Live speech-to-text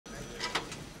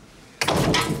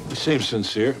You seem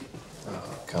sincere.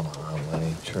 Oh, come on,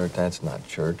 Lenny. Church, that's not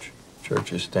church.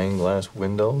 Church is stained glass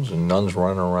windows and nuns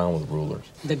running around with rulers.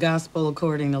 The gospel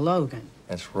according to Logan.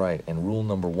 That's right. And rule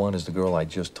number one is the girl I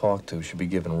just talked to should be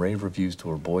giving rave reviews to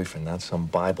her boyfriend, not some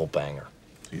Bible banger.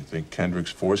 Do you think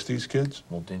Kendricks forced these kids?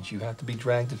 Well, didn't you have to be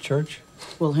dragged to church?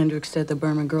 Well, Hendricks said the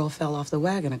Berman girl fell off the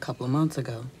wagon a couple of months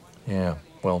ago. Yeah.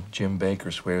 Well, Jim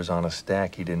Baker swears on a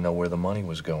stack he didn't know where the money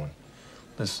was going.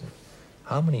 Listen,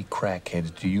 how many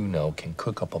crackheads do you know can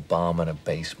cook up a bomb in a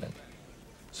basement?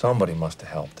 Somebody must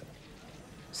have helped him.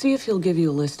 See if he'll give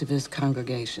you a list of his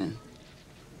congregation.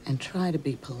 And try to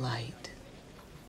be polite.